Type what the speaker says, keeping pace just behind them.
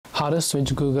How to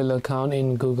switch Google account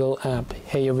in Google app.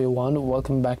 Hey everyone,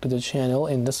 welcome back to the channel.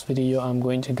 In this video I'm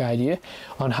going to guide you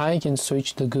on how you can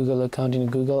switch the Google account in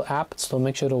Google app, so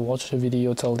make sure to watch the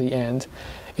video till the end.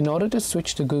 In order to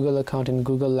switch the Google account in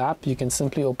Google app, you can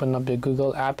simply open up your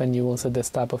Google app and you will see this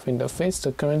type of interface.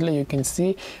 So currently you can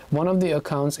see one of the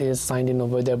accounts is signed in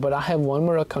over there, but I have one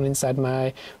more account inside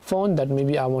my phone that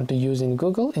maybe I want to use in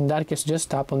Google. In that case,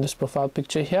 just tap on this profile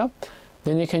picture here.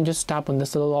 Then you can just tap on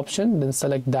this little option, then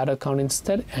select that account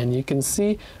instead, and you can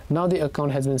see now the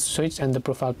account has been switched and the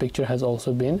profile picture has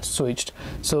also been switched.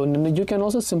 So you can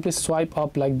also simply swipe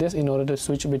up like this in order to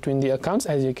switch between the accounts.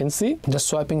 As you can see, the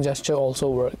swiping gesture also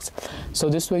works. So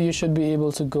this way you should be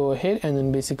able to go ahead and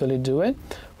then basically do it.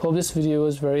 Hope this video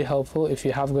was very helpful. If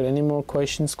you have got any more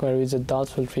questions, queries or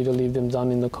doubts, feel free to leave them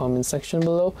down in the comment section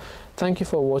below. Thank you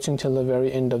for watching till the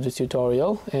very end of this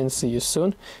tutorial, and see you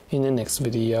soon in the next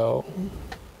video.